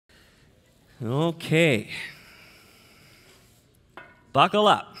Okay. Buckle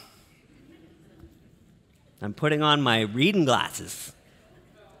up. I'm putting on my reading glasses.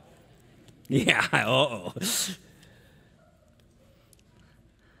 Yeah, uh-oh.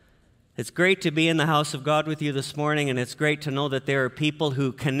 It's great to be in the house of God with you this morning, and it's great to know that there are people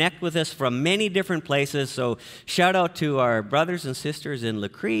who connect with us from many different places. So shout out to our brothers and sisters in La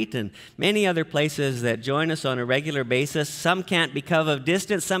Crete and many other places that join us on a regular basis. Some can't because of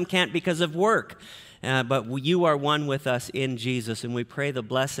distance, some can't because of work. But you are one with us in Jesus, and we pray the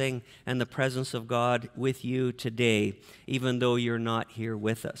blessing and the presence of God with you today, even though you're not here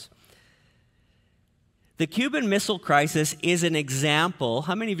with us. The Cuban Missile Crisis is an example.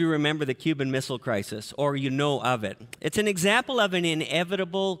 How many of you remember the Cuban Missile Crisis, or you know of it? It's an example of an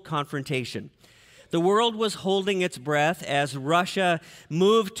inevitable confrontation. The world was holding its breath as Russia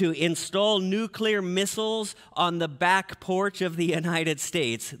moved to install nuclear missiles on the back porch of the United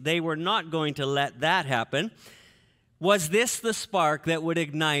States. They were not going to let that happen. Was this the spark that would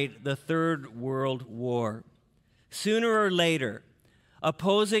ignite the Third World War? Sooner or later,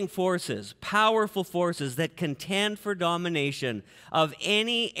 opposing forces, powerful forces that contend for domination of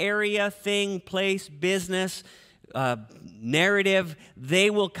any area, thing, place, business, narrative,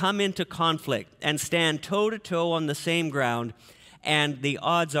 they will come into conflict and stand toe-to-toe on the same ground, and the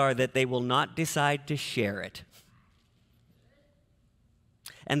odds are that they will not decide to share it.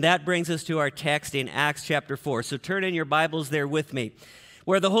 And that brings us to our text in Acts chapter 4. So turn in your Bibles there with me,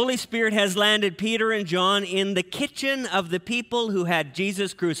 where the Holy Spirit has landed Peter and John in the kitchen of the people who had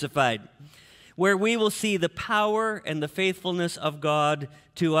Jesus crucified, where we will see the power and the faithfulness of God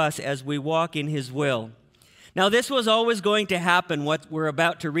to us as we walk in His will. Now, this was always going to happen, what we're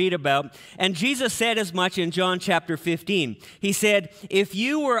about to read about, and Jesus said as much in John chapter 15. He said, "If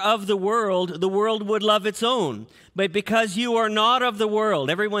you were of the world would love its own. But because you are not of the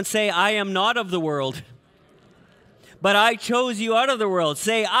world," everyone say, "I am not of the world. But I chose you out of the world."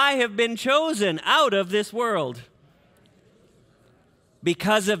 Say, "I have been chosen out of this world.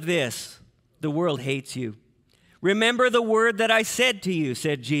 Because of this, the world hates you. Remember the word that I said to you,"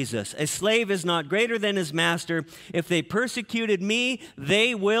 said Jesus. "A slave is not greater than his master. If they persecuted me,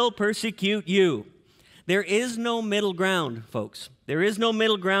 they will persecute you." There is no middle ground, folks. There is no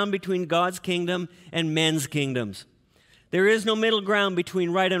middle ground between God's kingdom and men's kingdoms. There is no middle ground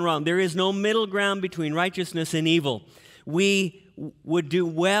between right and wrong. There is no middle ground between righteousness and evil. We would do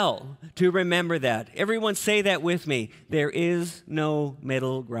well to remember that. Everyone say that with me. There is no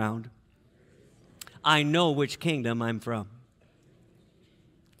middle ground. I know which kingdom I'm from.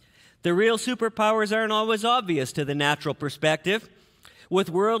 The real superpowers aren't always obvious to the natural perspective. With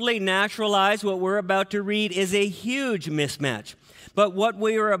worldly, natural eyes, what we're about to read is a huge mismatch. But what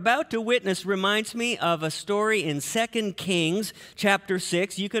we are about to witness reminds me of a story in 2 Kings chapter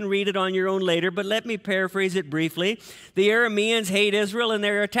 6. You can read it on your own later, but let me paraphrase it briefly. The Arameans hate Israel and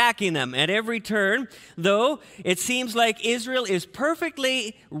they're attacking them at every turn, though it seems like Israel is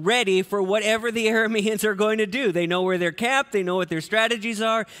perfectly ready for whatever the Arameans are going to do. They know where they're camped, they know what their strategies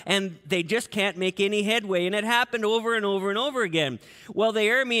are, and they just can't make any headway. And it happened over and over and over again. Well, the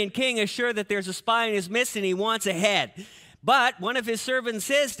Aramean king is sure that there's a spy in his midst and he wants a head. But one of his servants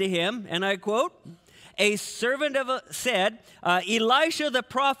says to him, and I quote, "A servant said, Elisha the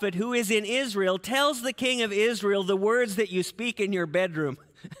prophet who is in Israel tells the king of Israel the words that you speak in your bedroom."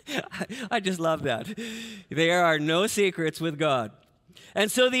 I just love that. There are no secrets with God.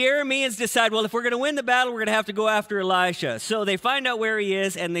 And so the Arameans decide, well, if we're going to win the battle, we're going to have to go after Elisha. So they find out where he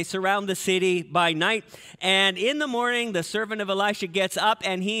is, and they surround the city by night. And in the morning, the servant of Elisha gets up,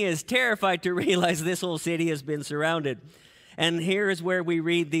 and he is terrified to realize this whole city has been surrounded. And here is where we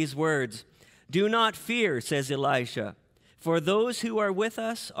read these words. "Do not fear," says Elisha, "for those who are with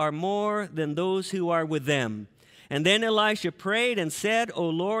us are more than those who are with them." And then Elisha prayed and said, "O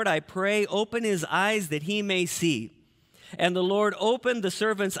Lord, I pray, open his eyes that he may see." And the Lord opened the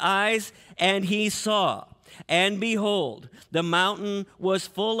servant's eyes, and he saw. And behold, the mountain was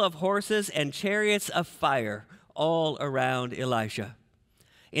full of horses and chariots of fire all around Elisha.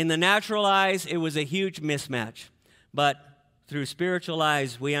 In the natural eyes, it was a huge mismatch. But through spiritual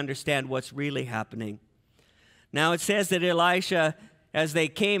eyes, we understand what's really happening. Now it says that Elisha, as they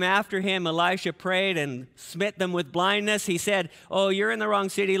came after him, Elisha prayed and smit them with blindness. He said, "Oh, you're in the wrong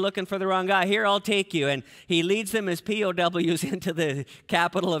city looking for the wrong guy. Here, I'll take you." And he leads them as POWs into the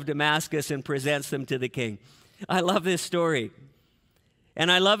capital of Damascus and presents them to the king. I love this story. And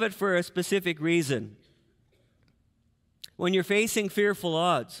I love it for a specific reason. When you're facing fearful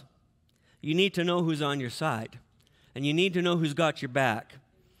odds, you need to know who's on your side. And you need to know who's got your back.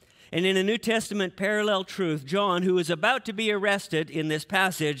 And in a New Testament parallel truth, John, who is about to be arrested in this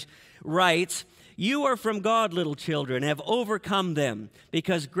passage, writes, "You are from God, little children, have overcome them,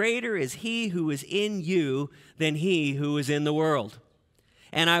 because greater is he who is in you than he who is in the world."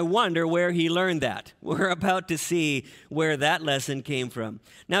 And I wonder where he learned that. We're about to see where that lesson came from.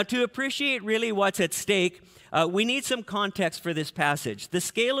 Now, to appreciate really what's at stake, we need some context for this passage. The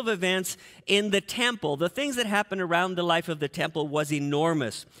scale of events in the temple, the things that happened around the life of the temple, was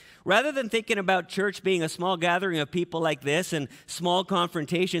enormous. Rather than thinking about church being a small gathering of people like this and small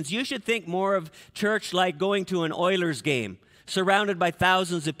confrontations, you should think more of church like going to an Oilers game, surrounded by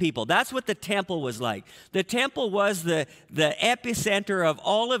thousands of people. That's what the temple was like. The temple was the epicenter of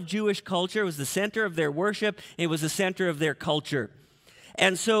all of Jewish culture. It was the center of their worship. It was the center of their culture.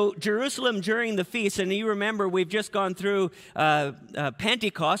 And so Jerusalem during the feast, and you remember we've just gone through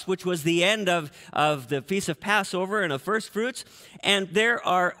Pentecost, which was the end of the Feast of Passover and of First Fruits, and there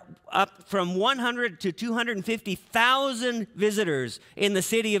are up from 100 to 250,000 visitors in the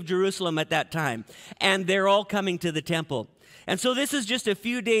city of Jerusalem at that time, and they're all coming to the temple. And so this is just a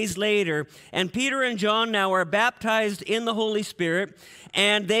few days later, and Peter and John now are baptized in the Holy Spirit,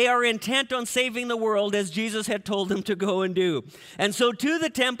 and they are intent on saving the world as Jesus had told them to go and do. And so to the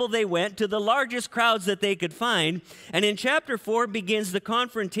temple they went, to the largest crowds that they could find, and in chapter 4 begins the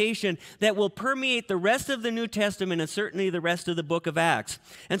confrontation that will permeate the rest of the New Testament and certainly the rest of the book of Acts.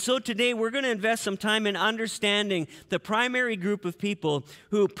 And so today we're going to invest some time in understanding the primary group of people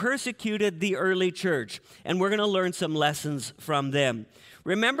who persecuted the early church, and we're going to learn some lessons from them.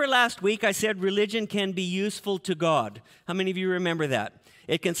 Remember last week I said religion can be useful to God. How many of you remember that?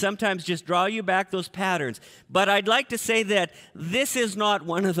 It can sometimes just draw you back those patterns. But I'd like to say that this is not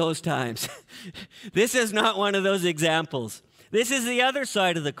one of those times. This is not one of those examples. This is the other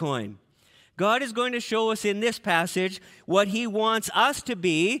side of the coin. God is going to show us in this passage what he wants us to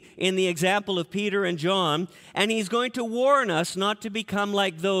be in the example of Peter and John, and he's going to warn us not to become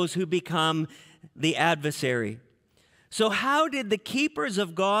like those who become the adversary. So how did the keepers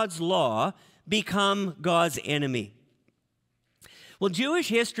of God's law become God's enemy? Well, Jewish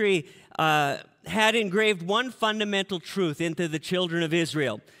history had engraved one fundamental truth into the children of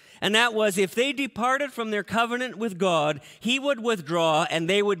Israel, and that was if they departed from their covenant with God, he would withdraw and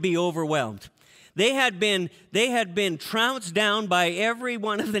they would be overwhelmed. They had been trounced down by every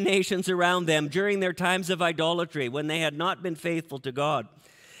one of the nations around them during their times of idolatry when they had not been faithful to God.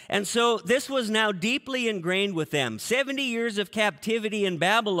 And so this was now deeply ingrained with them. 70 years of captivity in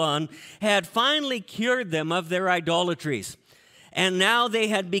Babylon had finally cured them of their idolatries. And now they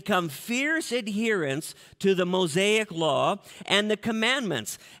had become fierce adherents to the Mosaic law and the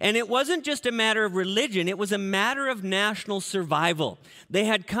commandments. And it wasn't just a matter of religion, it was a matter of national survival. They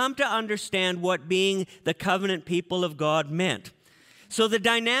had come to understand what being the covenant people of God meant. So the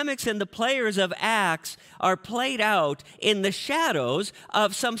dynamics and the players of Acts are played out in the shadows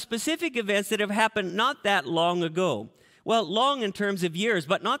of some specific events that have happened not that long ago. Well, long in terms of years,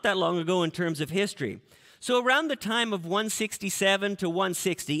 but not that long ago in terms of history. So around the time of 167 to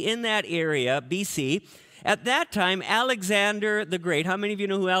 160, in that area, BC, at that time, Alexander the Great, how many of you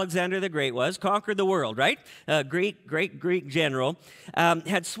know who Alexander the Great was? Conquered the world, right? Great Greek general,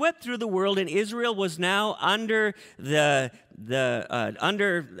 had swept through the world, and Israel was now under the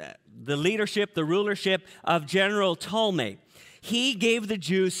leadership, the rulership of General Ptolemy. He gave the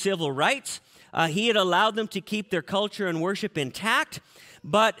Jews civil rights. He had allowed them to keep their culture and worship intact,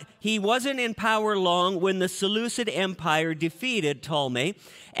 but he wasn't in power long when the Seleucid Empire defeated Ptolemy,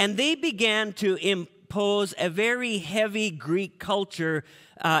 and they began to impose a very heavy Greek culture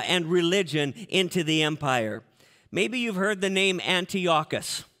and religion into the empire. Maybe you've heard the name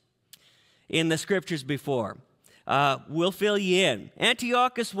Antiochus in the scriptures before. We'll fill you in.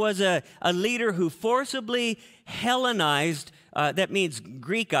 Antiochus was a leader who forcibly Hellenized, that means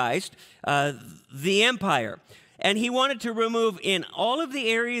Greekized, the empire. And he wanted to remove, in all of the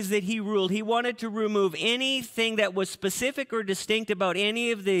areas that he ruled, he wanted to remove anything that was specific or distinct about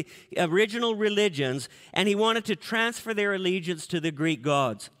any of the original religions, and he wanted to transfer their allegiance to the Greek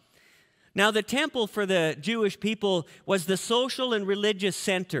gods. Now, the temple for the Jewish people was the social and religious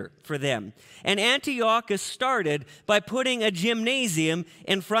center for them. And Antiochus started by putting a gymnasium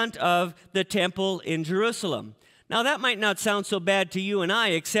in front of the temple in Jerusalem. Now, that might not sound so bad to you and I,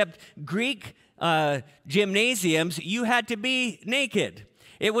 except Greek gymnasiums, you had to be naked.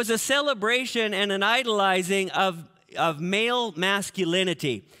 It was a celebration and an idolizing of male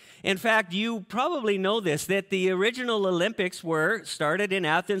masculinity. In fact, you probably know this, that the original Olympics were started in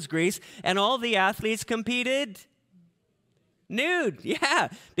Athens, Greece, and all the athletes competed nude. Yeah,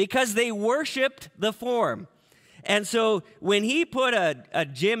 because they worshiped the form. And so when he put a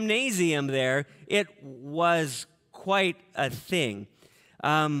gymnasium there, it was quite a thing.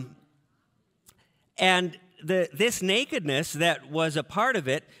 And this nakedness that was a part of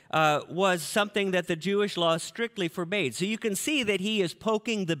it was something that the Jewish law strictly forbade. So you can see that he is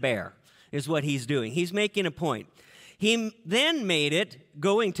poking the bear, is what he's doing. He's making a point. He then made it,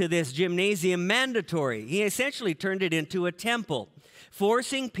 going to this gymnasium, mandatory. He essentially turned it into a temple,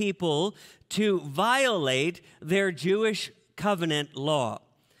 forcing people to violate their Jewish covenant law.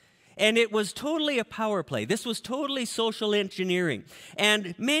 And it was totally a power play. This was totally social engineering.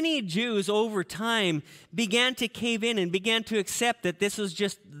 And many Jews over time began to cave in and began to accept that this was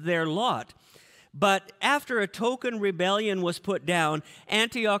just their lot. But after a token rebellion was put down,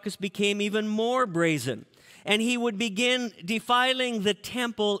 Antiochus became even more brazen. And he would begin defiling the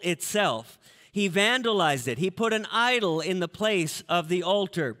temple itself. He vandalized it. He put an idol in the place of the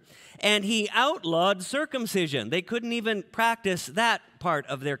altar. And he outlawed circumcision. They couldn't even practice that part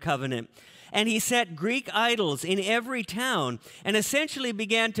of their covenant. And he set Greek idols in every town and essentially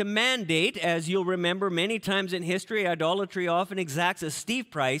began to mandate, as you'll remember many times in history, idolatry often exacts a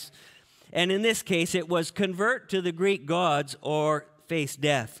steep price. And in this case, it was convert to the Greek gods or face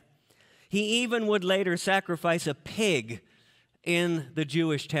death. He even would later sacrifice a pig in the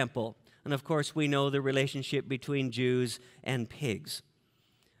Jewish temple. And of course, we know the relationship between Jews and pigs.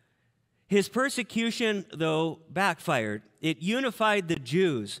 His persecution, though, backfired. It unified the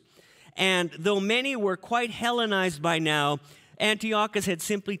Jews. And though many were quite Hellenized by now, Antiochus had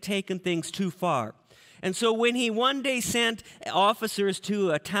simply taken things too far. And so when he one day sent officers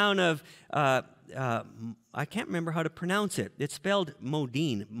to a town of, I can't remember how to pronounce it. It's spelled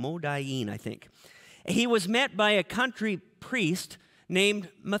Modiin, I think. He was met by a country priest named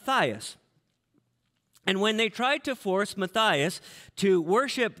Matthias. And when they tried to force Matthias to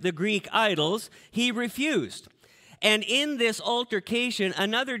worship the Greek idols, he refused. And in this altercation,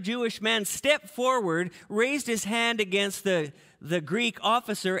 another Jewish man stepped forward, raised his hand against the Greek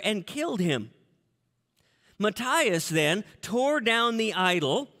officer, and killed him. Matthias then tore down the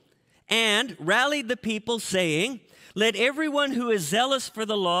idol and rallied the people, saying, "Let everyone who is zealous for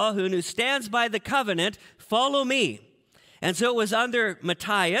the law, who stands by the covenant, follow me." And so it was under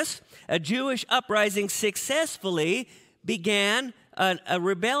Matthias, a Jewish uprising successfully began a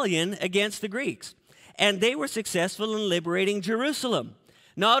rebellion against the Greeks. And they were successful in liberating Jerusalem.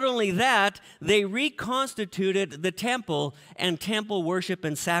 Not only that, they reconstituted the temple and temple worship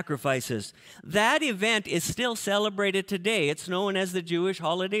and sacrifices. That event is still celebrated today. It's known as the Jewish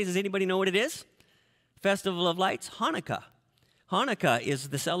holidays. Does anybody know what it is? Festival of Lights? Hanukkah. Hanukkah is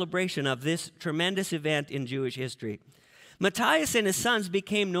the celebration of this tremendous event in Jewish history. Matthias and his sons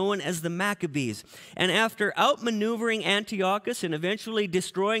became known as the Maccabees, and after outmaneuvering Antiochus and eventually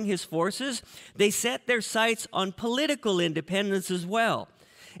destroying his forces, they set their sights on political independence as well.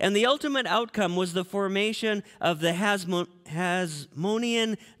 And the ultimate outcome was the formation of the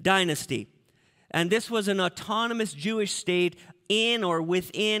Hasmonean dynasty. And this was an autonomous Jewish state in or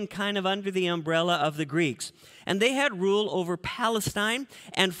within, kind of under the umbrella of the Greeks. And they had rule over Palestine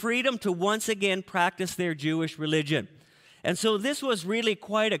and freedom to once again practice their Jewish religion. And so this was really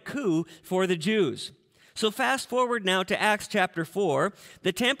quite a coup for the Jews. So fast forward now to Acts chapter 4.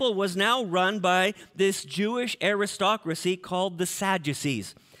 The temple was now run by this Jewish aristocracy called the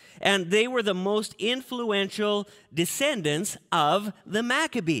Sadducees. And they were the most influential descendants of the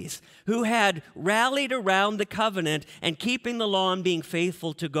Maccabees, who had rallied around the covenant and keeping the law and being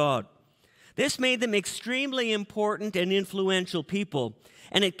faithful to God. This made them extremely important and influential people.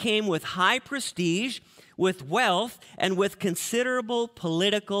 And it came with high prestige, with wealth, and with considerable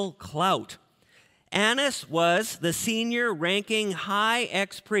political clout. Annas was the senior ranking high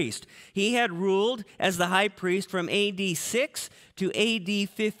ex-priest. He had ruled as the high priest from AD 6 to AD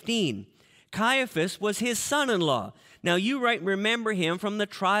 15. Caiaphas was his son-in-law. Now you might remember him from the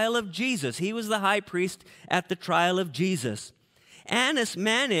trial of Jesus. He was the high priest at the trial of Jesus. Annas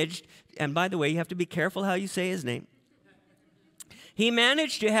managed, and by the way, you have to be careful how you say his name. He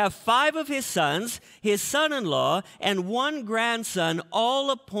managed to have 5 of his sons, his son-in-law, and 1 grandson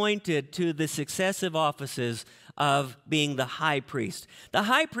all appointed to the successive offices of being the high priest. The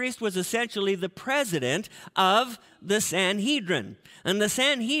high priest was essentially the president of the Sanhedrin. And the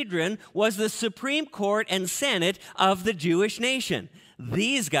Sanhedrin was the supreme court and senate of the Jewish nation.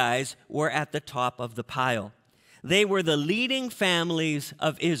 These guys were at the top of the pile. They were the leading families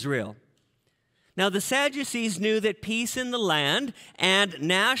of Israel. Now, the Sadducees knew that peace in the land and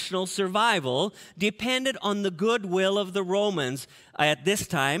national survival depended on the goodwill of the Romans at this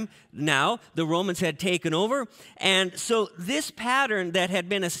time. Now, the Romans had taken over, and so this pattern that had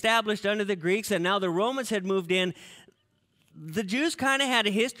been established under the Greeks, and now the Romans had moved in, the Jews kind of had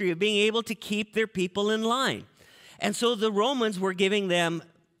a history of being able to keep their people in line. And so the Romans were giving them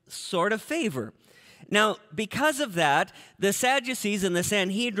sort of favor. Now, because of that, the Sadducees and the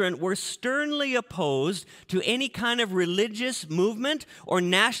Sanhedrin were sternly opposed to any kind of religious movement or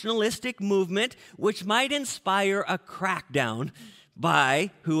nationalistic movement which might inspire a crackdown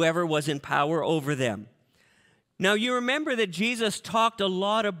by whoever was in power over them. Now, you remember that Jesus talked a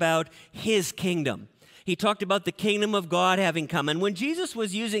lot about his kingdom. He talked about the kingdom of God having come. And when Jesus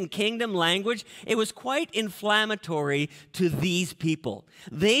was using kingdom language, it was quite inflammatory to these people.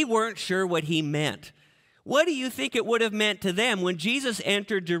 They weren't sure what he meant. What do you think it would have meant to them when Jesus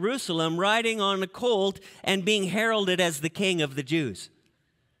entered Jerusalem riding on a colt and being heralded as the king of the Jews?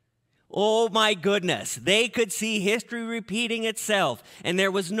 Oh my goodness, they could see history repeating itself, and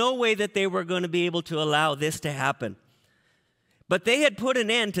there was no way that they were going to be able to allow this to happen. But they had put an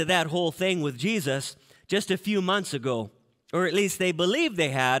end to that whole thing with Jesus just a few months ago, or at least they believed they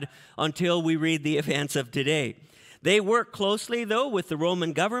had until we read the events of today. They worked closely, though, with the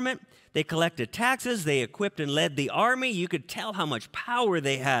Roman government. They collected taxes, they equipped and led the army. You could tell how much power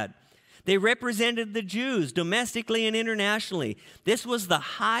they had. They represented the Jews domestically and internationally. This was the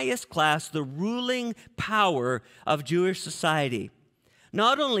highest class, the ruling power of Jewish society.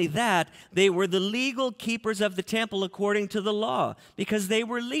 Not only that, they were the legal keepers of the temple according to the law, because they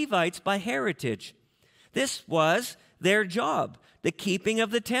were Levites by heritage. This was their job, the keeping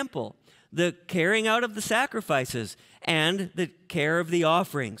of the temple, the carrying out of the sacrifices, and the care of the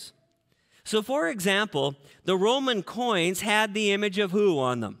offerings. So, for example, the Roman coins had the image of who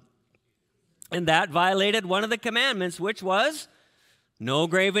on them? And that violated one of the commandments, which was no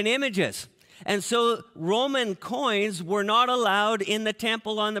graven images. And so Roman coins were not allowed in the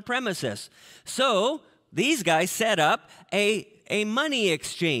temple on the premises. So these guys set up a money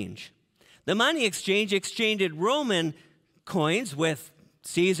exchange. The money exchange exchanged Roman coins with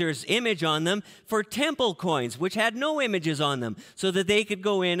Caesar's image on them for temple coins, which had no images on them, so that they could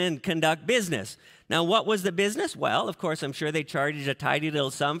go in and conduct business. Now, what was the business? Well, of course, I'm sure they charged a tidy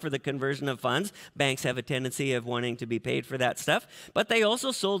little sum for the conversion of funds. Banks have a tendency of wanting to be paid for that stuff. But they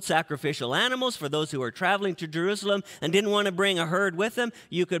also sold sacrificial animals for those who were traveling to Jerusalem and didn't want to bring a herd with them.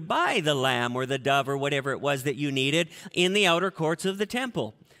 You could buy the lamb or the dove or whatever it was that you needed in the outer courts of the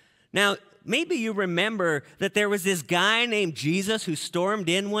temple. Now, maybe you remember that there was this guy named Jesus who stormed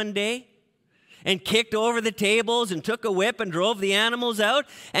in one day and kicked over the tables and took a whip and drove the animals out.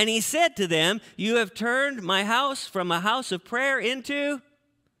 And he said to them, "You have turned my house from a house of prayer into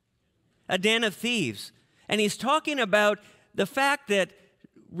a den of thieves." And he's talking about the fact that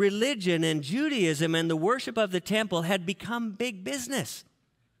religion and Judaism and the worship of the temple had become big business.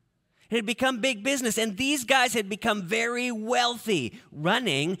 It had become big business, and these guys had become very wealthy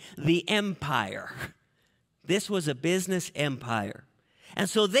running the empire. This was a business empire. And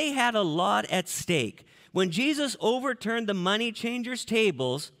so they had a lot at stake. When Jesus overturned the money changers'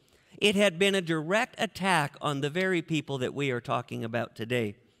 tables, it had been a direct attack on the very people that we are talking about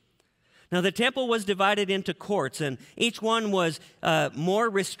today. Now, the temple was divided into courts, and each one was more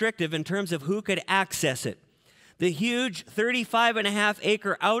restrictive in terms of who could access it. The huge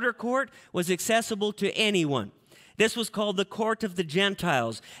 35.5-acre outer court was accessible to anyone. This was called the court of the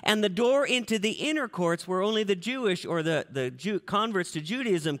Gentiles. And the door into the inner courts, where only the Jewish or the converts to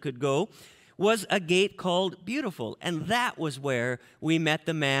Judaism could go, was a gate called Beautiful. And that was where we met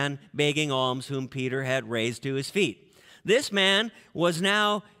the man begging alms whom Peter had raised to his feet. This man was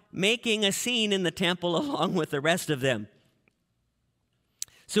now making a scene in the temple along with the rest of them.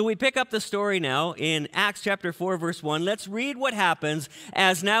 So we pick up the story now in Acts chapter 4, verse 1. Let's read what happens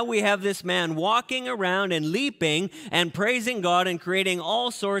as now we have this man walking around and leaping and praising God and creating all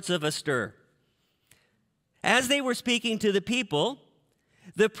sorts of a stir. As they were speaking to the people,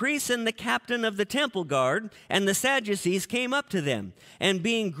 the priests and the captain of the temple guard and the Sadducees came up to them, and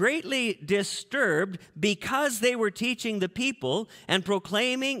being greatly disturbed because they were teaching the people and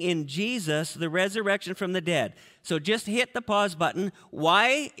proclaiming in Jesus the resurrection from the dead. So just hit the pause button.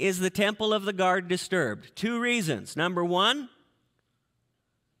 Why is the temple of the guard disturbed? 2 reasons. Number 1,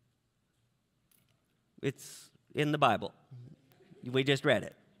 it's in the Bible. We just read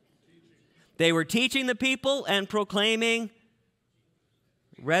it. They were teaching the people and proclaiming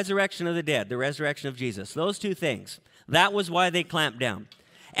resurrection of the dead, the resurrection of Jesus. Those 2 things. That was why they clamped down.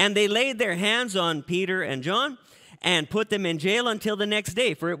 And they laid their hands on Peter and John and put them in jail until the next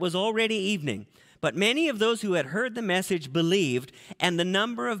day, for it was already evening. But many of those who had heard the message believed, and the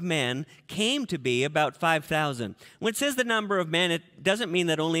number of men came to be about 5,000. When it says the number of men, it doesn't mean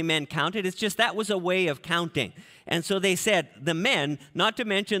that only men counted. It's just that was a way of counting. And so they said the men, not to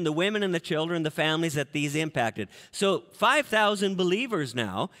mention the women and the children, the families that these impacted. So 5,000 believers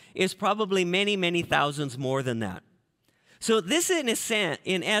now is probably many, many thousands more than that. So this, in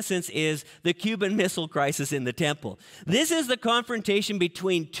essence, is the Cuban Missile Crisis in the temple. This is the confrontation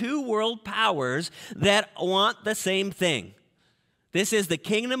between two world powers that want the same thing. This is the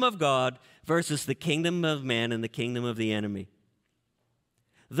kingdom of God versus the kingdom of man and the kingdom of the enemy.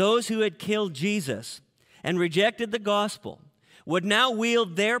 Those who had killed Jesus and rejected the gospel would now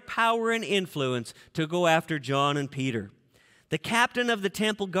wield their power and influence to go after John and Peter. The captain of the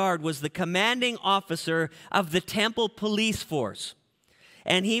temple guard was the commanding officer of the temple police force,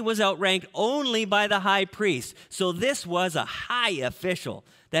 and he was outranked only by the high priest. So this was a high official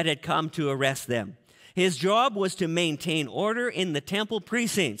that had come to arrest them. His job was to maintain order in the temple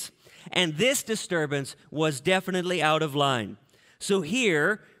precincts, and this disturbance was definitely out of line. So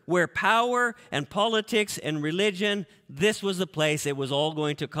here, where power and politics and religion, this was the place it was all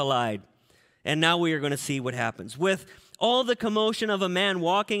going to collide. And now we are going to see what happens. With all the commotion of a man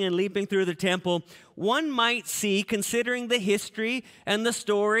walking and leaping through the temple, one might see, considering the history and the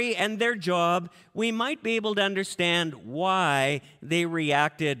story and their job, we might be able to understand why they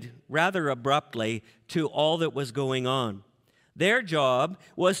reacted rather abruptly to all that was going on. Their job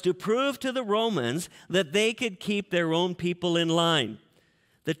was to prove to the Romans that they could keep their own people in line.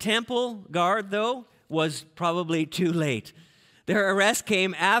 The temple guard, though, was probably too late. Their arrest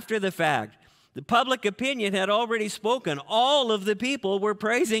came after the fact. The public opinion had already spoken. All of the people were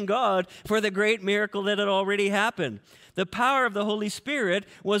praising God for the great miracle that had already happened. The power of the Holy Spirit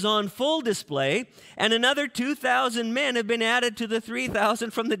was on full display, and another 2,000 men have been added to the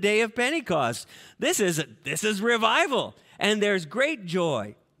 3,000 from the day of Pentecost. This is revival, and there's great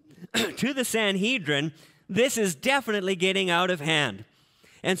joy. To the Sanhedrin, this is definitely getting out of hand.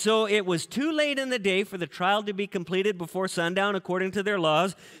 And so it was too late in the day for the trial to be completed before sundown according to their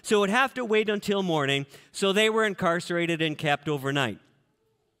laws, so it would have to wait until morning, so they were incarcerated and kept overnight.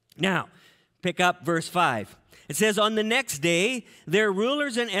 Now, pick up verse 5. It says, on the next day, their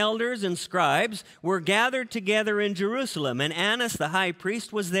rulers and elders and scribes were gathered together in Jerusalem, and Annas the high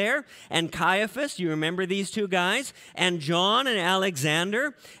priest was there, and Caiaphas, you remember these two guys, and John and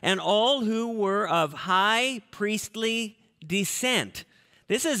Alexander, and all who were of high priestly descent.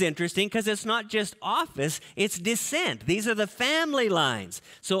 This is interesting because it's not just office, it's descent. These are the family lines.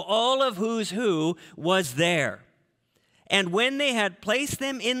 So all of who's who was there. And when they had placed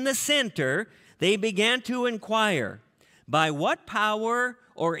them in the center, they began to inquire, by what power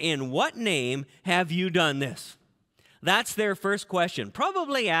or in what name have you done this? That's their first question,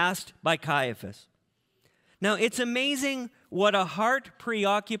 probably asked by Caiaphas. Now, it's amazing what a heart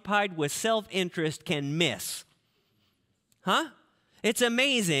preoccupied with self-interest can miss. Huh? It's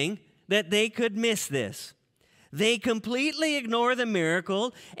amazing that they could miss this. They completely ignore the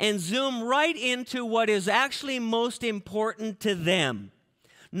miracle and zoom right into what is actually most important to them.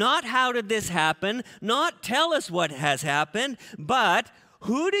 Not how did this happen, not tell us what has happened, but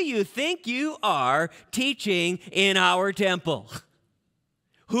who do you think you are teaching in our temple?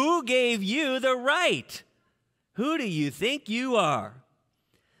 Who gave you the right? Who do you think you are?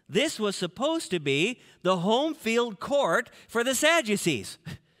 This was supposed to be the home field court for the Sadducees.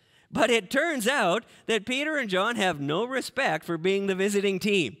 But it turns out that Peter and John have no respect for being the visiting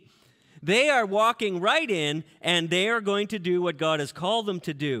team. They are walking right in, and they are going to do what God has called them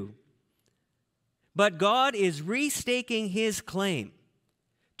to do. But God is restaking his claim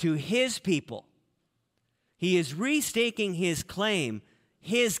to his people. He is restaking his claim,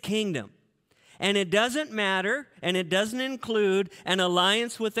 his kingdom. And it doesn't matter, and it doesn't include an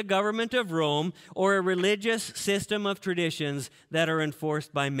alliance with the government of Rome or a religious system of traditions that are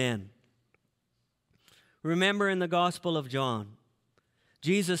enforced by men. Remember in the Gospel of John,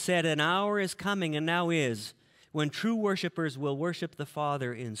 Jesus said, an hour is coming and now is when true worshipers will worship the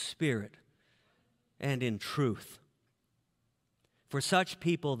Father in spirit and in truth. For such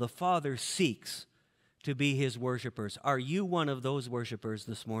people, the Father seeks to be his worshipers. Are you one of those worshipers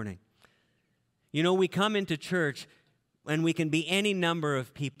this morning? You know, we come into church and we can be any number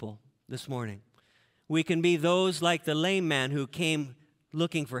of people this morning. We can be those like the lame man who came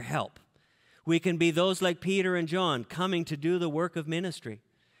looking for help. We can be those like Peter and John coming to do the work of ministry.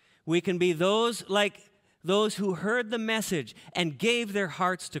 We can be those like those who heard the message and gave their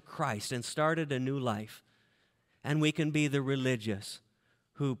hearts to Christ and started a new life. And we can be the religious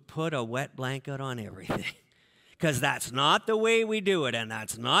who put a wet blanket on everything. Because that's not the way we do it, and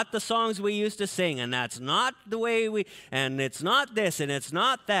that's not the songs we used to sing, and that's not the way and it's not this, and it's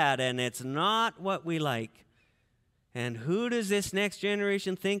not that, and it's not what we like. And who does this next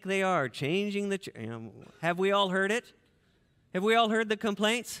generation think they are, changing the church? Have we all heard it? Have we all heard the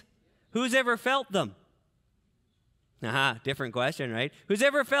complaints? Who's ever felt them? Different question, right? Who's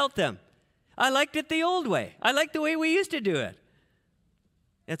ever felt them? I liked it the old way. I like the way we used to do it.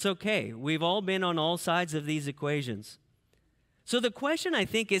 It's okay. We've all been on all sides of these equations. So the question, I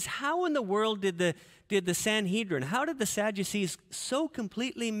think, is how in the world did the Sanhedrin, how did the Sadducees so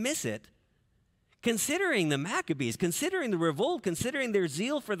completely miss it, considering the Maccabees, considering the revolt, considering their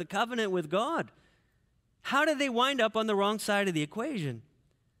zeal for the covenant with God? How did they wind up on the wrong side of the equation?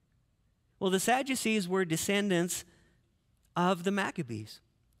 Well, the Sadducees were descendants of the Maccabees,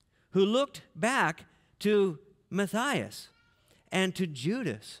 who looked back to Matthias and to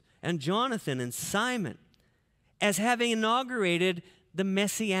Judas and Jonathan and Simon as having inaugurated the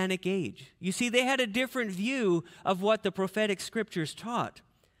Messianic age. You see, they had a different view of what the prophetic scriptures taught.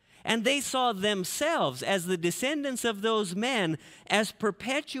 And they saw themselves as the descendants of those men as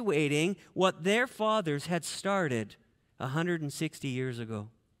perpetuating what their fathers had started 160 years ago.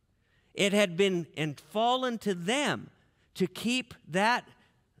 It had been and fallen to them to keep that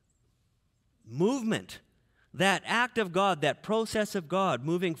movement, that act of God, that process of God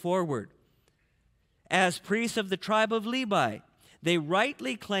moving forward. As priests of the tribe of Levi, they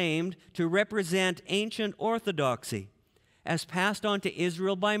rightly claimed to represent ancient orthodoxy, as passed on to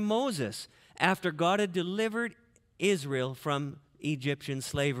Israel by Moses after God had delivered Israel from Egyptian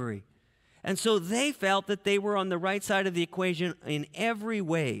slavery. And so they felt that they were on the right side of the equation in every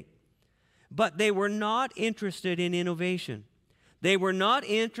way. But they were not interested in innovation. They were not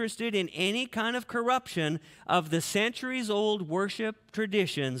interested in any kind of corruption of the centuries-old worship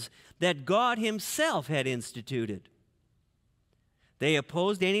traditions that God himself had instituted. They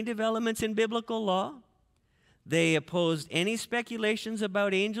opposed any developments in biblical law. They opposed any speculations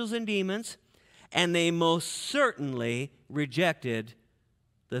about angels and demons, and they most certainly rejected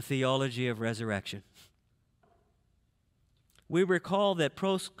the theology of resurrection. We recall that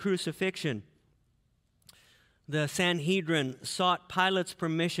post-crucifixion, the Sanhedrin sought Pilate's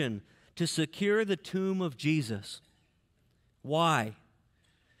permission to secure the tomb of Jesus. Why?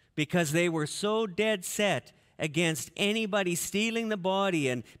 Because they were so dead set against anybody stealing the body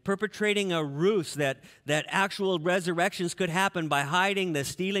and perpetrating a ruse that actual resurrections could happen by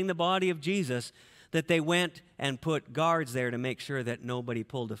stealing the body of Jesus, that they went and put guards there to make sure that nobody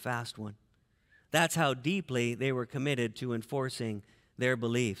pulled a fast one. That's how deeply they were committed to enforcing their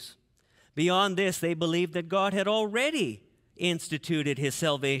beliefs. Beyond this, they believed that God had already instituted his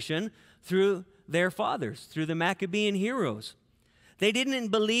salvation through their fathers, through the Maccabean heroes. They didn't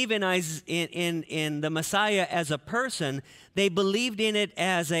believe in the Messiah as a person. They believed in it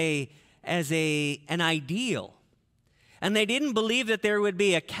as an ideal. And they didn't believe that there would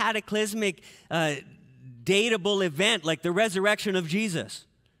be a cataclysmic, datable event like the resurrection of Jesus,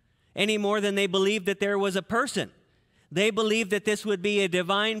 any more than they believed that there was a person. They believed that this would be a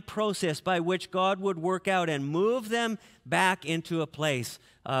divine process by which God would work out and move them back into a place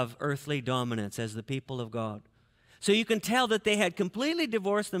of earthly dominance as the people of God. So you can tell that they had completely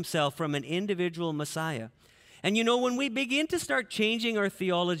divorced themselves from an individual Messiah. And you know, when we begin to start changing our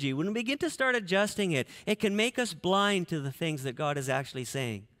theology, when we begin to start adjusting it, it can make us blind to the things that God is actually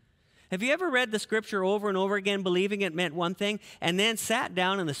saying. Have you ever read the scripture over and over again, believing it meant one thing, and then sat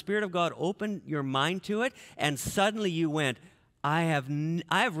down and the Spirit of God opened your mind to it, and suddenly you went, I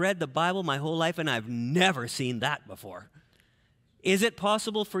have read the Bible my whole life, and I've never seen that before. Is it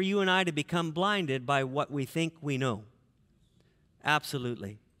possible for you and I to become blinded by what we think we know?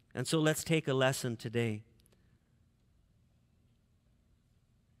 Absolutely. And so let's take a lesson today.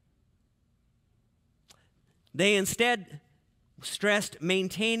 They instead stressed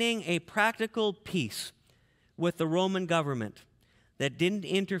maintaining a practical peace with the Roman government that didn't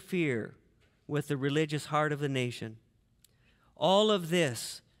interfere with the religious heart of the nation. All of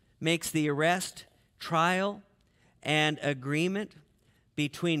this makes the arrest, trial, and agreement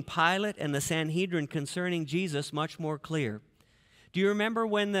between Pilate and the Sanhedrin concerning Jesus much more clear. Do you remember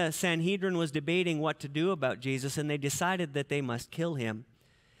when the Sanhedrin was debating what to do about Jesus and they decided that they must kill him?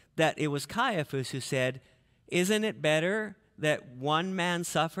 That it was Caiaphas who said, "Isn't it better that one man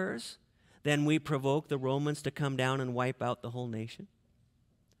suffers than we provoke the Romans to come down and wipe out the whole nation?"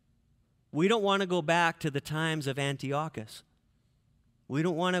 We don't want to go back to the times of Antiochus. We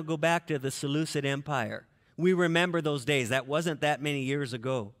don't want to go back to the Seleucid Empire. We remember those days. That wasn't that many years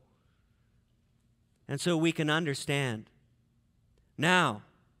ago. And so we can understand. Now,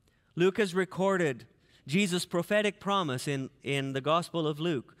 Luke has recorded Jesus' prophetic promise in the Gospel of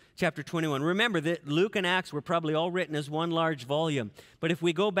Luke, chapter 21. Remember that Luke and Acts were probably all written as one large volume. But if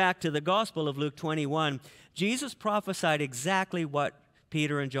we go back to the Gospel of Luke 21, Jesus prophesied exactly what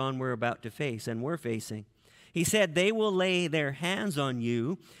Peter and John were about to face and were facing. He said, "They will lay their hands on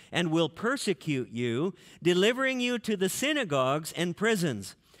you and will persecute you, delivering you to the synagogues and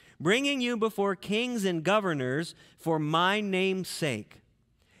prisons. bringing you before kings and governors for my name's sake.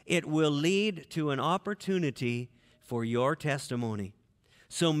 It will lead to an opportunity for your testimony.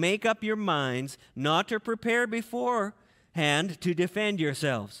 So make up your minds not to prepare beforehand to defend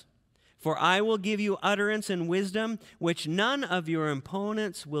yourselves. For I will give you utterance and wisdom, which none of your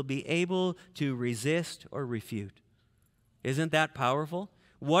opponents will be able to resist or refute. Isn't that powerful?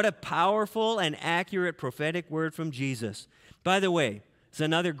 What a powerful and accurate prophetic word from Jesus. By the way, it's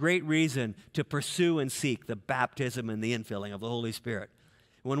another great reason to pursue and seek the baptism and the infilling of the Holy Spirit.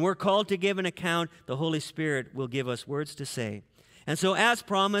 When we're called to give an account, the Holy Spirit will give us words to say. And so, as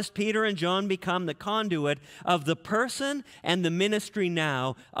promised, Peter and John become the conduit of the person and the ministry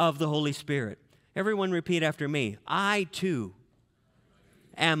now of the Holy Spirit. Everyone repeat after me. I, too,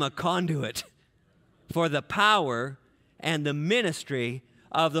 am a conduit for the power and the ministry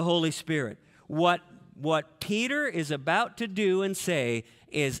of the Holy Spirit. What Peter is about to do and say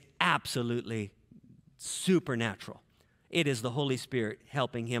is absolutely supernatural. It is the Holy Spirit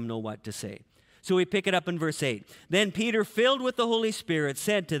helping him know what to say. So we pick it up in verse 8. Then Peter, filled with the Holy Spirit,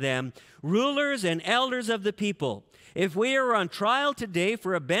 said to them, rulers and elders of the people, if we are on trial today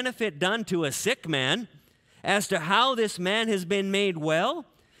for a benefit done to a sick man, as to how this man has been made well,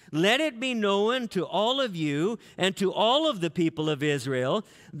 let it be known to all of you and to all of the people of Israel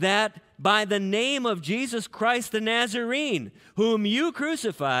that by the name of Jesus Christ the Nazarene, whom you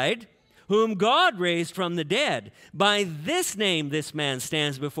crucified, whom God raised from the dead, by this name this man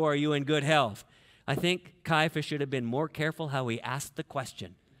stands before you in good health. I think Caiaphas should have been more careful how he asked the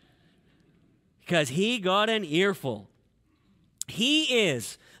question, because he got an earful. He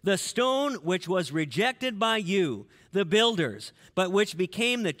is the stone which was rejected by you, the builders, but which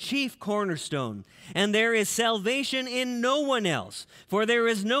became the chief cornerstone. And there is salvation in no one else, for there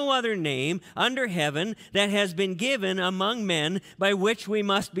is no other name under heaven that has been given among men by which we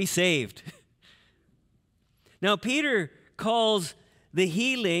must be saved. Now, Peter calls the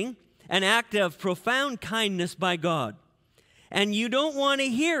healing an act of profound kindness by God. And you don't want to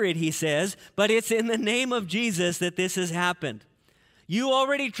hear it, he says, but it's in the name of Jesus that this has happened. You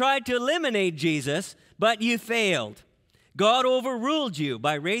already tried to eliminate Jesus, but you failed. God overruled you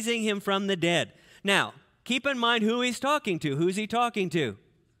by raising him from the dead. Now, keep in mind who he's talking to. Who's he talking to?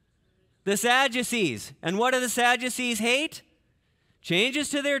 The Sadducees. And what do the Sadducees hate? Changes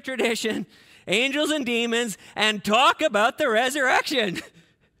to their tradition, angels and demons, and talk about the resurrection.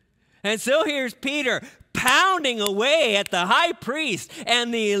 And so here's Peter pounding away at the high priest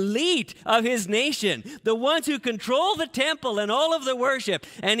and the elite of his nation, the ones who control the temple and all of the worship.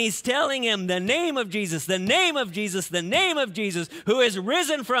 And he's telling him the name of Jesus, the name of Jesus, the name of Jesus, who is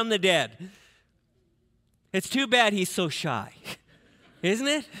risen from the dead. It's too bad he's so shy, isn't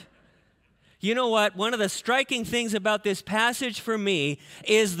it? You know what? One of the striking things about this passage for me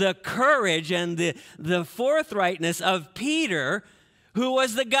is the courage and the forthrightness of Peter, who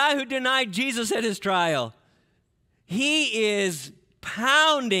was the guy who denied Jesus at his trial. He is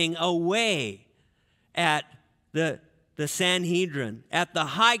pounding away at the Sanhedrin, at the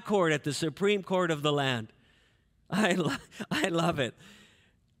high court, at the Supreme Court of the land. I love it.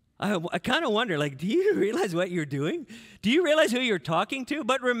 I kind of wonder, do you realize what you're doing? Do you realize who you're talking to?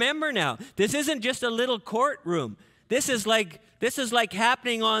 But remember now, this isn't just a little courtroom. This is like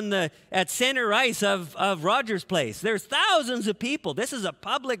happening at center ice of Rogers Place. There's thousands of people. This is a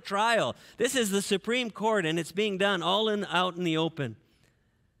public trial. This is the Supreme Court, and it's being done all out in the open.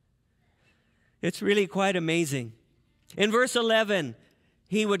 It's really quite amazing. In verse 11,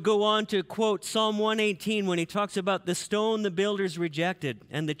 he would go on to quote Psalm 118 when he talks about the stone the builders rejected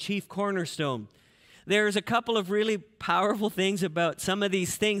and the chief cornerstone. There's a couple of really powerful things about some of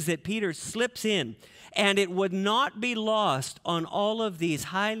these things that Peter slips in, and it would not be lost on all of these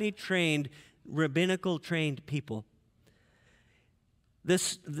highly trained, rabbinical trained people.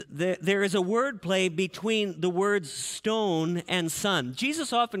 There is a word play between the words stone and son.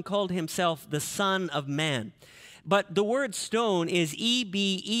 Jesus often called himself the Son of Man. But the word stone is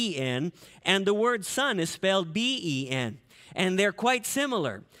E-B-E-N, and the word son is spelled B-E-N. And they're quite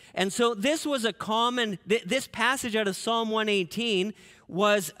similar. And so this was a common, this passage out of Psalm 118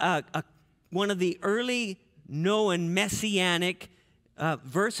 was one of the early known messianic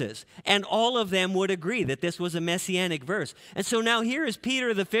verses. And all of them would agree that this was a messianic verse. And so now here is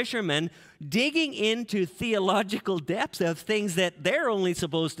Peter the fisherman digging into theological depths of things that they're only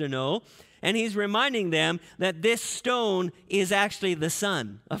supposed to know. And he's reminding them that this stone is actually the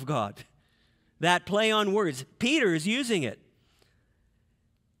Son of God. That play on words. Peter is using it.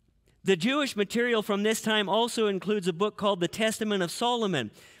 The Jewish material from this time also includes a book called the Testament of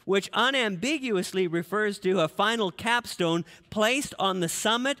Solomon, which unambiguously refers to a final capstone placed on the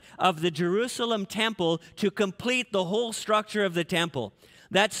summit of the Jerusalem temple to complete the whole structure of the temple.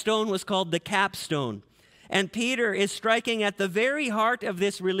 That stone was called the capstone. And Peter is striking at the very heart of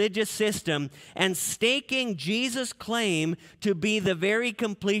this religious system and staking Jesus' claim to be the very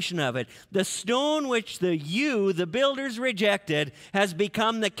completion of it. The stone which the builders rejected, has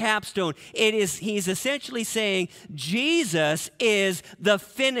become the capstone. He's essentially saying Jesus is the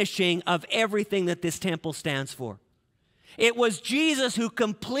finishing of everything that this temple stands for. It was Jesus who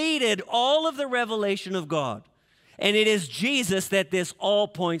completed all of the revelation of God. And it is Jesus that this all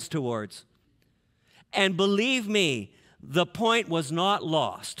points towards. And believe me, the point was not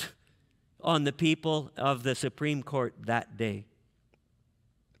lost on the people of the Supreme Court that day.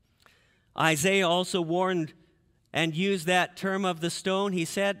 Isaiah also warned and used that term of the stone. He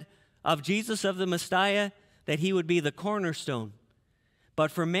said of Jesus, of the Messiah, that he would be the cornerstone.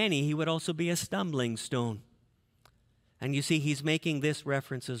 But for many, he would also be a stumbling stone. And you see, he's making this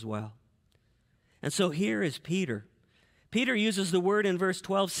reference as well. And so here is Peter. Peter uses the word in verse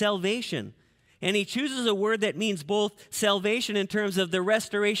 12, salvation. And he chooses a word that means both salvation in terms of the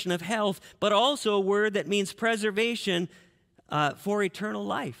restoration of health, but also a word that means preservation for eternal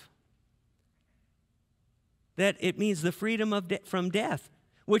life. That it means the freedom from death,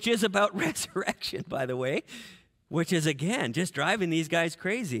 which is about resurrection, by the way, which is, again, just driving these guys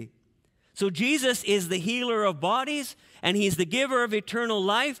crazy. So Jesus is the healer of bodies, and he's the giver of eternal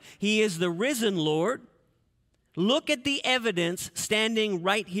life. He is the risen Lord. Look at the evidence standing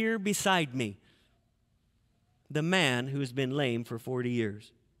right here beside me. The man who's been lame for 40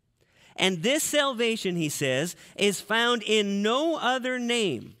 years. And this salvation, he says, is found in no other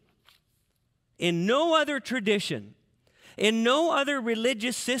name, in no other tradition, in no other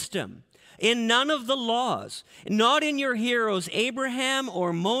religious system, in none of the laws, not in your heroes Abraham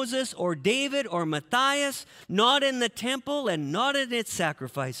or Moses or David or Matthias, not in the temple and not in its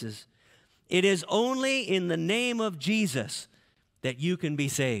sacrifices. It is only in the name of Jesus that you can be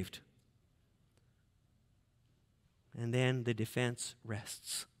saved. And then the defense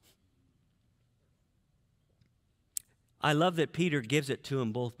rests. I love that Peter gives it to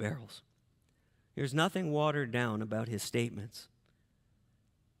him both barrels. There's nothing watered down about his statements.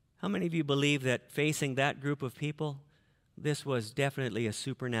 How many of you believe that facing that group of people, this was definitely a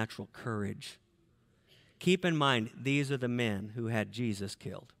supernatural courage? Keep in mind, these are the men who had Jesus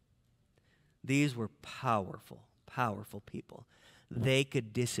killed. These were powerful, powerful people. They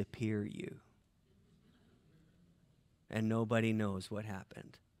could disappear you. And nobody knows what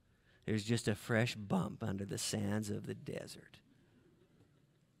happened. There's just a fresh bump under the sands of the desert.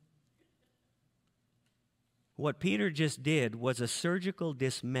 What Peter just did was a surgical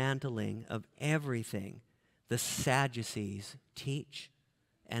dismantling of everything the Sadducees teach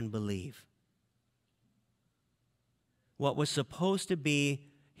and believe. What was supposed to be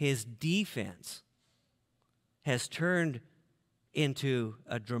his defense has turned into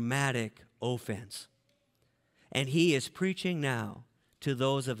a dramatic offense. And he is preaching now to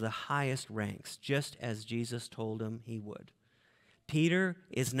those of the highest ranks, just as Jesus told him he would. Peter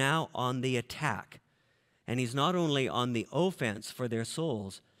is now on the attack. And he's not only on the offense for their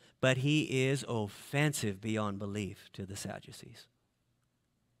souls, but he is offensive beyond belief to the Sadducees.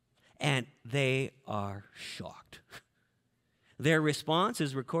 And they are shocked. Their response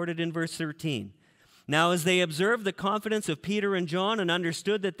is recorded in verse 13. Now, as they observed the confidence of Peter and John and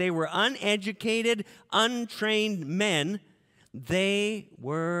understood that they were uneducated, untrained men, they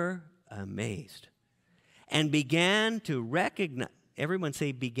were amazed and began to recognize. Everyone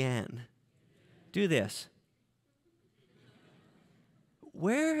say began. Do this.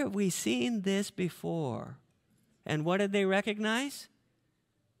 Where have we seen this before? And what did they recognize?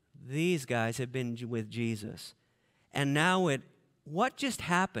 These guys have been with Jesus. And now what just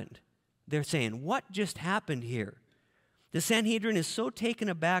happened? They're saying, what just happened here? The Sanhedrin is so taken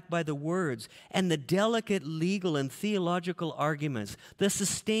aback by the words and the delicate legal and theological arguments, the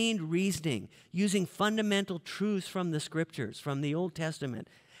sustained reasoning, using fundamental truths from the Scriptures, from the Old Testament.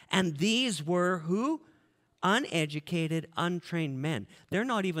 And these were who? Uneducated, untrained men. They're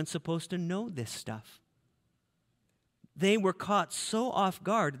not even supposed to know this stuff. They were caught so off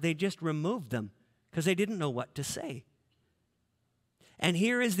guard, they just removed them because they didn't know what to say. And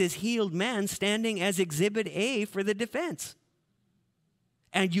here is this healed man standing as Exhibit A for the defense.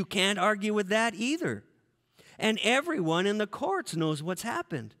 And you can't argue with that either. And everyone in the courts knows what's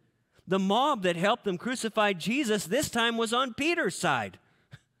happened. The mob that helped them crucify Jesus this time was on Peter's side.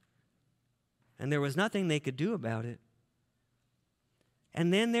 And there was nothing they could do about it.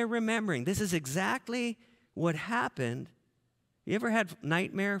 And then they're remembering. This is exactly what happened. You ever had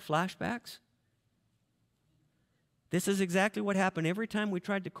nightmare flashbacks? This is exactly what happened every time we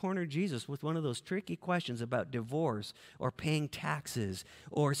tried to corner Jesus with one of those tricky questions about divorce or paying taxes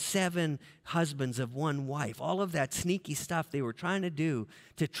or 7 husbands of one wife. All of that sneaky stuff they were trying to do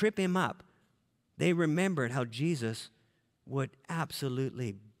to trip him up. They remembered how Jesus would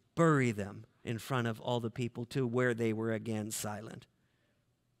absolutely bury them in front of all the people to where they were again silent.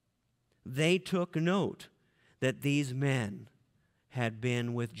 They took note that these men had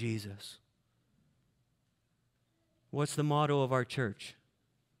been with Jesus. What's the motto of our church?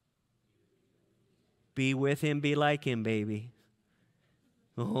 Be with him, be like him, baby.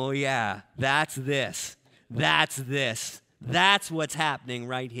 Oh yeah, that's this. That's this. That's what's happening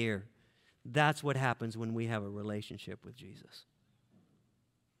right here. That's what happens when we have a relationship with Jesus.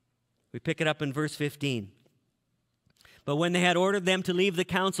 We pick it up in verse 15. But when they had ordered them to leave the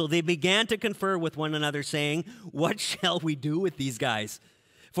council, they began to confer with one another, saying, "What shall we do with these guys?"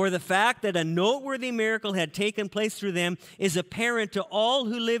 For the fact that a noteworthy miracle had taken place through them is apparent to all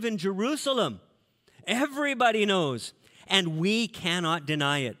who live in Jerusalem. Everybody knows, and we cannot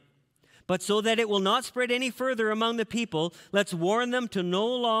deny it. But so that it will not spread any further among the people, let's warn them to no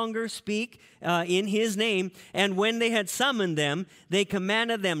longer speak in his name. And when they had summoned them, they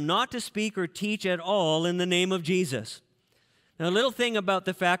commanded them not to speak or teach at all in the name of Jesus. Now, a little thing about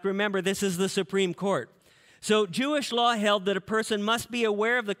the fact, remember, this is the Supreme Court. So Jewish law held that a person must be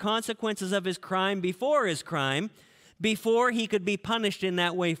aware of the consequences of his crime, before he could be punished in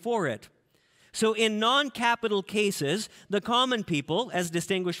that way for it. So in non-capital cases, the common people, as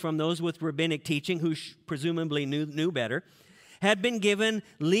distinguished from those with rabbinic teaching who presumably knew better, had been given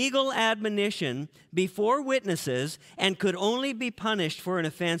legal admonition before witnesses and could only be punished for an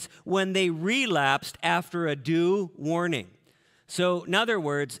offense when they relapsed after a due warning. So, in other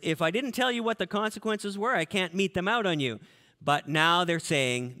words, if I didn't tell you what the consequences were, I can't mete them out on you. But now they're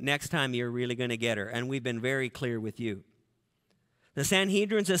saying, next time you're really going to get her. And we've been very clear with you. The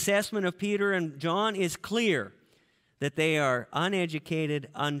Sanhedrin's assessment of Peter and John is clear that they are uneducated,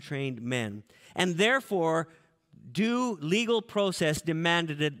 untrained men. And therefore, due legal process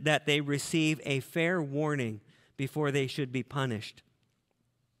demanded that they receive a fair warning before they should be punished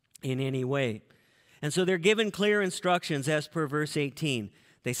in any way. And so they're given clear instructions as per verse 18.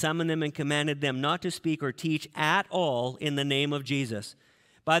 They summoned them and commanded them not to speak or teach at all in the name of Jesus.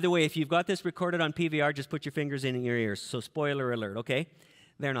 By the way, if you've got this recorded on PVR, just put your fingers in your ears. So spoiler alert, okay?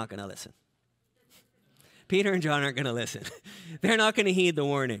 They're not going to listen. Peter and John aren't going to listen. They're not going to heed the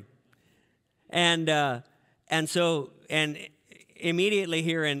warning. And immediately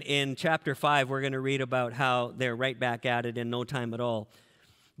here in chapter 5, we're going to read about how they're right back at it in no time at all.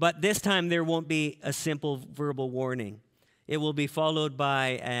 But this time there won't be a simple verbal warning. It will be followed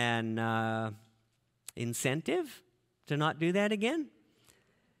by an incentive to not do that again.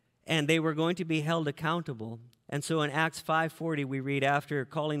 And they were going to be held accountable. And so in Acts 5:40 we read, after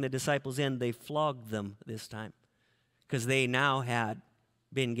calling the disciples in, they flogged them this time, because they now had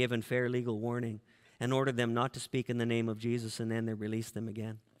been given fair legal warning and ordered them not to speak in the name of Jesus, and then they released them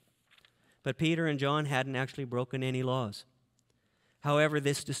again. But Peter and John hadn't actually broken any laws. However,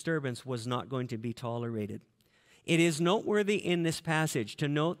 this disturbance was not going to be tolerated. It is noteworthy in this passage to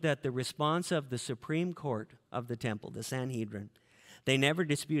note that the response of the Supreme Court of the temple, the Sanhedrin, they never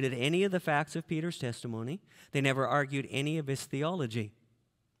disputed any of the facts of Peter's testimony. They never argued any of his theology.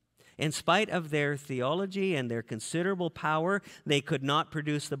 In spite of their theology and their considerable power, they could not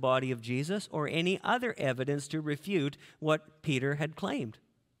produce the body of Jesus or any other evidence to refute what Peter had claimed.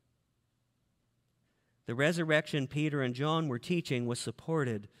 The resurrection Peter and John were teaching was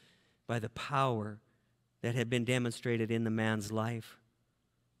supported by the power that had been demonstrated in the man's life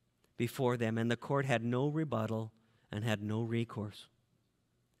before them, and the court had no rebuttal and had no recourse.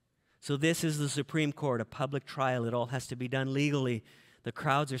 So this is the Supreme Court, a public trial. It all has to be done legally. The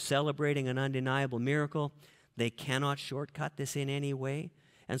crowds are celebrating an undeniable miracle. They cannot shortcut this in any way,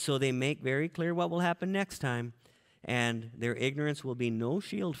 and so they make very clear what will happen next time, and their ignorance will be no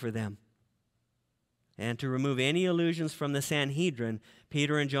shield for them. And to remove any illusions from the Sanhedrin,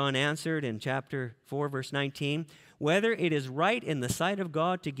 Peter and John answered in chapter 4, verse 19, "Whether it is right in the sight of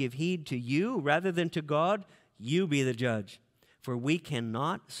God to give heed to you rather than to God, you be the judge. For we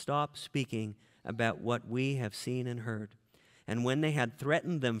cannot stop speaking about what we have seen and heard." And when they had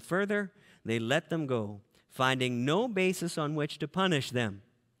threatened them further, they let them go, finding no basis on which to punish them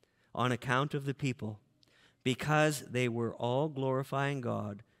on account of the people, because they were all glorifying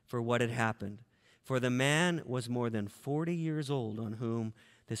God for what had happened. For the man was more than 40 years old on whom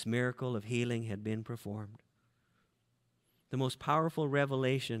this miracle of healing had been performed. The most powerful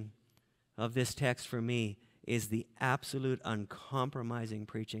revelation of this text for me is the absolute uncompromising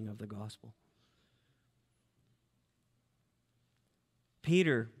preaching of the gospel.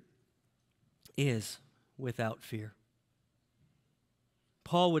 Peter is without fear.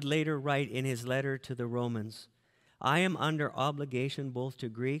 Paul would later write in his letter to the Romans, I am under obligation both to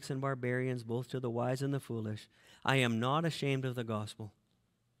Greeks and barbarians, both to the wise and the foolish. I am not ashamed of the gospel.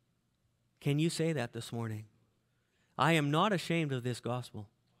 Can you say that this morning? I am not ashamed of this gospel.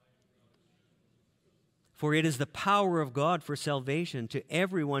 For it is the power of God for salvation to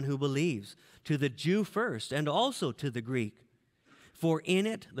everyone who believes, to the Jew first and also to the Greek. For in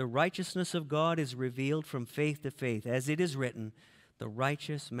it the righteousness of God is revealed from faith to faith, as it is written, the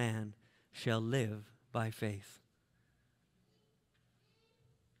righteous man shall live by faith.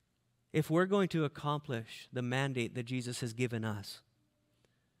 If we're going to accomplish the mandate that Jesus has given us,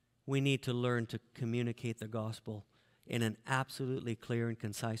 we need to learn to communicate the gospel in an absolutely clear and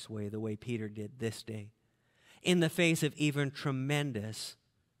concise way, the way Peter did this day, in the face of even tremendous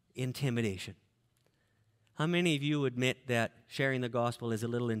intimidation. How many of you admit that sharing the gospel is a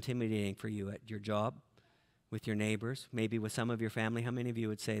little intimidating for you at your job, with your neighbors, maybe with some of your family? How many of you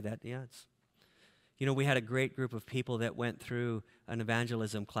would say that? Yeah, it's... You know, we had a great group of people that went through an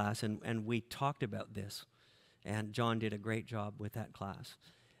evangelism class, and we talked about this. And John did a great job with that class.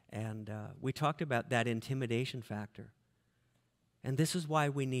 And we talked about that intimidation factor. And this is why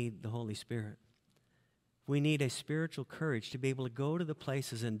we need the Holy Spirit. We need a spiritual courage to be able to go to the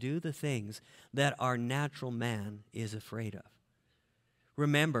places and do the things that our natural man is afraid of.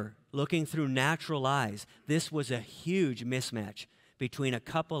 Remember, looking through natural eyes, this was a huge mismatch between a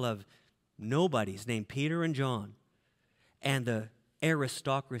couple of nobodies named Peter and John and the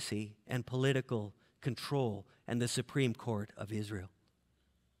aristocracy and political control and the Supreme Court of Israel.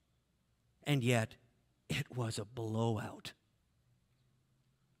 And yet, it was a blowout.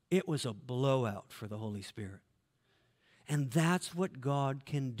 It was a blowout for the Holy Spirit. And that's what God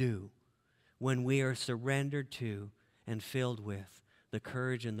can do when we are surrendered to and filled with the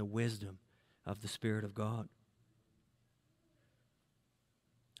courage and the wisdom of the Spirit of God.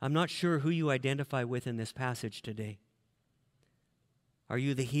 I'm not sure who you identify with in this passage today. Are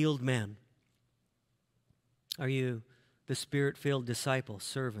you the healed man? Are you the Spirit-filled disciple,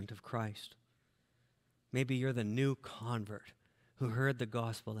 servant of Christ? Maybe you're the new convert who heard the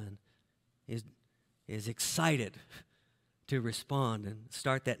gospel and is excited to respond and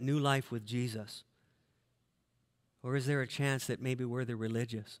start that new life with Jesus. Or is there a chance that maybe we're the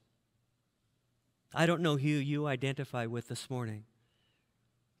religious? I don't know who you identify with this morning,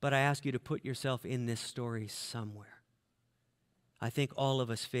 but I ask you to put yourself in this story somewhere. I think all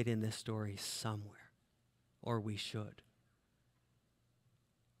of us fit in this story somewhere, or we should.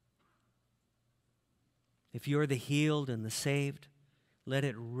 If you're the healed and the saved, let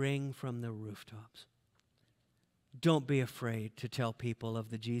it ring from the rooftops. Don't be afraid to tell people of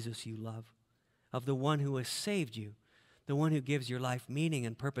the Jesus you love, of the one who has saved you, the one who gives your life meaning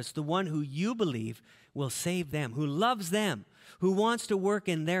and purpose, the one who you believe will save them, who loves them, who wants to work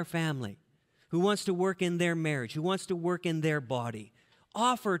in their family, who wants to work in their marriage, who wants to work in their body.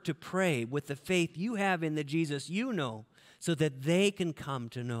 Offer to pray with the faith you have in the Jesus you know so that they can come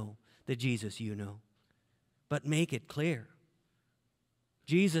to know the Jesus you know. But make it clear.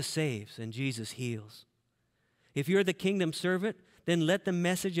 Jesus saves and Jesus heals. If you're the kingdom servant, then let the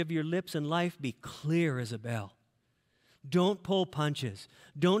message of your lips and life be clear as a bell. Don't pull punches.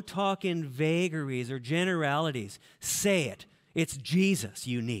 Don't talk in vagaries or generalities. Say it. It's Jesus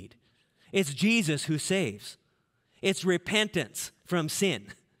you need. It's Jesus who saves. It's repentance from sin.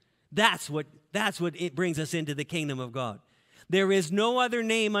 That's what it brings us into the kingdom of God. There is no other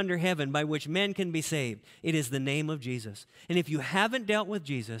name under heaven by which men can be saved. It is the name of Jesus. And if you haven't dealt with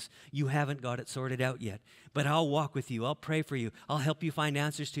Jesus, you haven't got it sorted out yet. But I'll walk with you. I'll pray for you. I'll help you find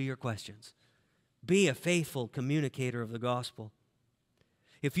answers to your questions. Be a faithful communicator of the gospel.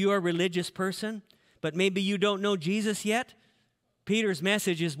 If you are a religious person, but maybe you don't know Jesus yet, Peter's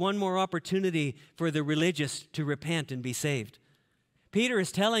message is one more opportunity for the religious to repent and be saved. Peter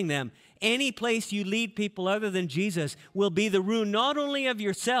is telling them, any place you lead people other than Jesus will be the ruin not only of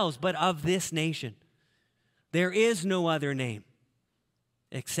yourselves, but of this nation. There is no other name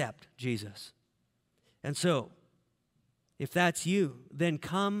except Jesus. And so, if that's you, then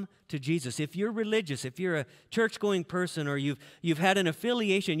come to Jesus. If you're religious, if you're a church-going person, or you've had an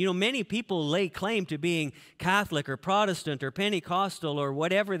affiliation, you know, many people lay claim to being Catholic or Protestant or Pentecostal or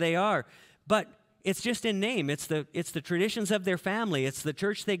whatever they are, but it's just in name. It's the traditions of their family. It's the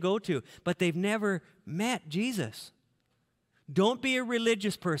church they go to, but they've never met Jesus. Don't be a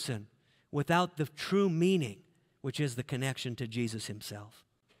religious person without the true meaning, which is the connection to Jesus himself.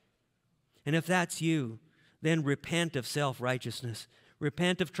 And if that's you, then repent of self-righteousness.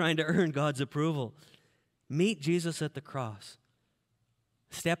 Repent of trying to earn God's approval. Meet Jesus at the cross.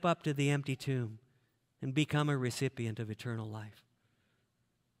 Step up to the empty tomb and become a recipient of eternal life.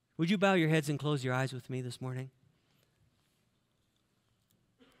 Would you bow your heads and close your eyes with me this morning?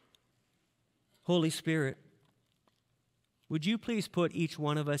 Holy Spirit, would you please put each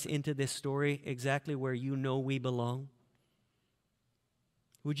one of us into this story exactly where you know we belong?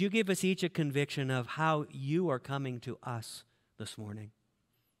 Would you give us each a conviction of how you are coming to us this morning,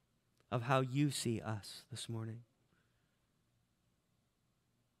 of how you see us this morning?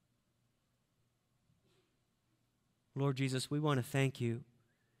 Lord Jesus, we want to thank you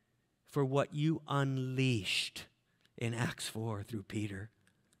for what you unleashed in Acts 4 through Peter.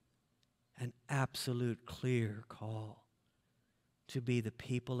 An absolute clear call to be the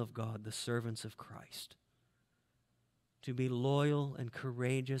people of God, the servants of Christ, to be loyal and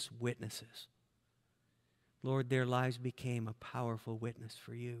courageous witnesses. Lord, their lives became a powerful witness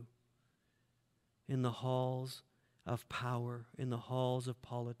for you in the halls of power, in the halls of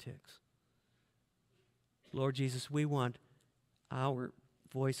politics. Lord Jesus, we want our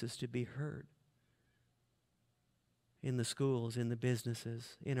voices to be heard in the schools, in the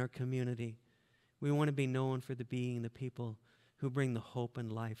businesses, in our community. We want to be known for being the people who bring the hope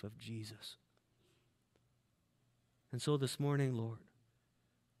and life of Jesus. And so this morning, Lord,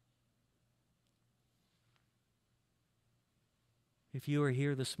 if you are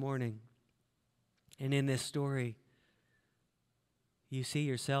here this morning and in this story, you see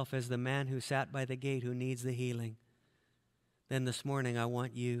yourself as the man who sat by the gate who needs the healing, then this morning I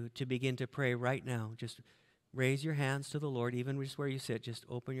want you to begin to pray right now. Just raise your hands to the Lord, even just where you sit. Just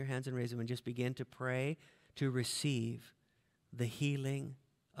open your hands and raise them and just begin to pray to receive the healing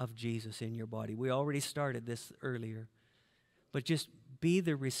of Jesus in your body. We already started this earlier, but just be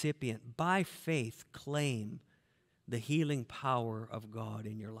the recipient. By faith, claim the healing power of God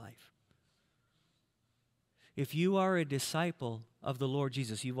in your life. If you are a disciple of the Lord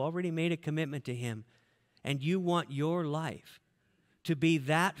Jesus, you've already made a commitment to Him, and you want your life to be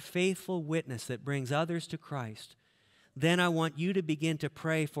that faithful witness that brings others to Christ, then I want you to begin to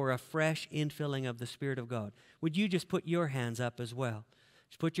pray for a fresh infilling of the Spirit of God. Would you just put your hands up as well?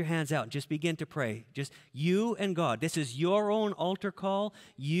 Just put your hands out and just begin to pray. Just you and God. This is your own altar call.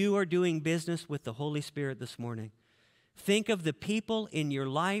 You are doing business with the Holy Spirit this morning. Think of the people in your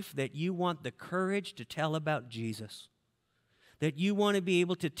life that you want the courage to tell about Jesus, that you want to be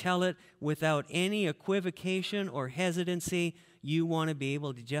able to tell it without any equivocation or hesitancy. You want to be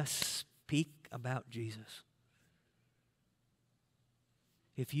able to just speak about Jesus.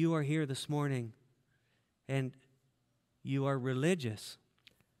 If you are here this morning and you are religious,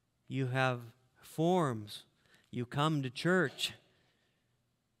 you have forms, you come to church,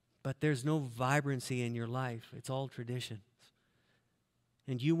 but there's no vibrancy in your life, it's all traditions,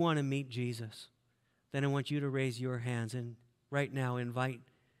 and you want to meet Jesus, then I want you to raise your hands and right now invite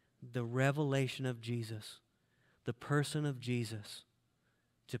the revelation of Jesus, the person of Jesus,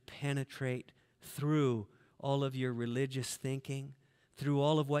 to penetrate through all of your religious thinking, through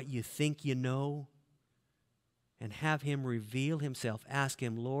all of what you think you know, and have Him reveal Himself. Ask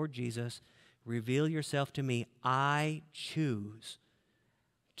Him, Lord Jesus, reveal yourself to me. I choose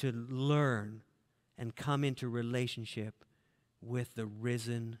to learn and come into relationship with the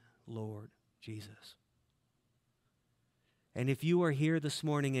risen Lord Jesus. And if you are here this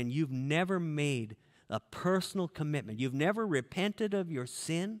morning and you've never made a personal commitment, you've never repented of your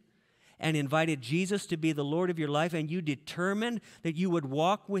sin and invited Jesus to be the Lord of your life, and you determined that you would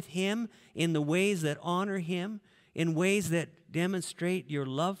walk with Him in the ways that honor Him, in ways that demonstrate your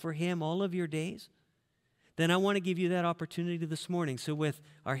love for Him all of your days, then I want to give you that opportunity this morning. So with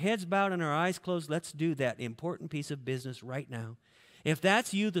our heads bowed and our eyes closed, let's do that important piece of business right now. If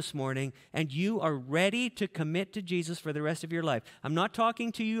that's you this morning and you are ready to commit to Jesus for the rest of your life, I'm not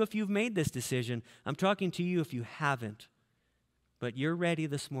talking to you if you've made this decision. I'm talking to you if you haven't. But you're ready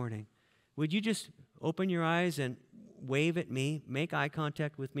this morning. Would you just open your eyes and wave at me, make eye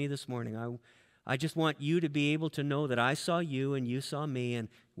contact with me this morning? I just want you to be able to know that I saw you and you saw me, and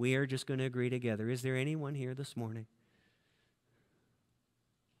we are just going to agree together. Is there anyone here this morning?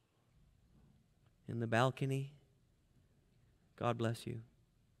 In the balcony? God bless you.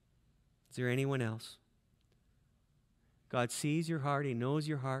 Is there anyone else? God sees your heart. He knows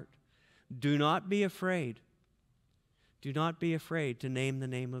your heart. Do not be afraid. Do not be afraid to name the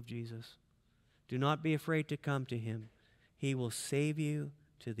name of Jesus. Do not be afraid to come to Him. He will save you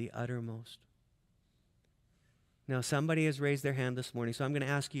to the uttermost. Now, somebody has raised their hand this morning, so I'm going to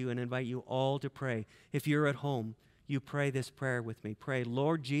ask you and invite you all to pray. If you're at home, you pray this prayer with me. Pray,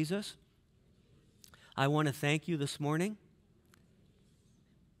 Lord Jesus, I want to thank you this morning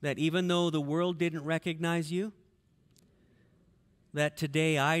that even though the world didn't recognize you, that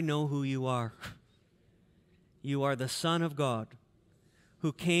today I know who you are. You are the Son of God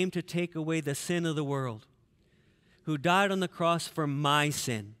who came to take away the sin of the world, who died on the cross for my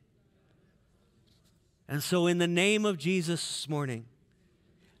sin. And so in the name of Jesus this morning,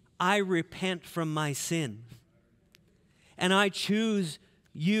 I repent from my sin, and I choose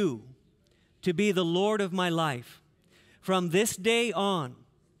you to be the Lord of my life. From this day on,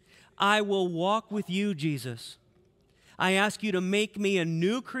 I will walk with you, Jesus. I ask you to make me a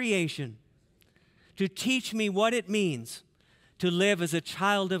new creation, to teach me what it means to live as a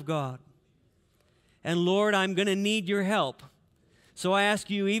child of God. And Lord, I'm going to need your help. So I ask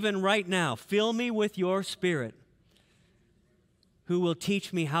you even right now, fill me with your Spirit who will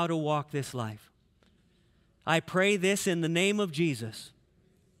teach me how to walk this life. I pray this in the name of Jesus.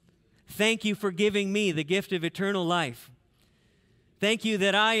 Thank you for giving me the gift of eternal life. Thank you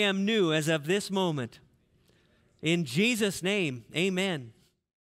that I am new as of this moment. In Jesus' name, amen.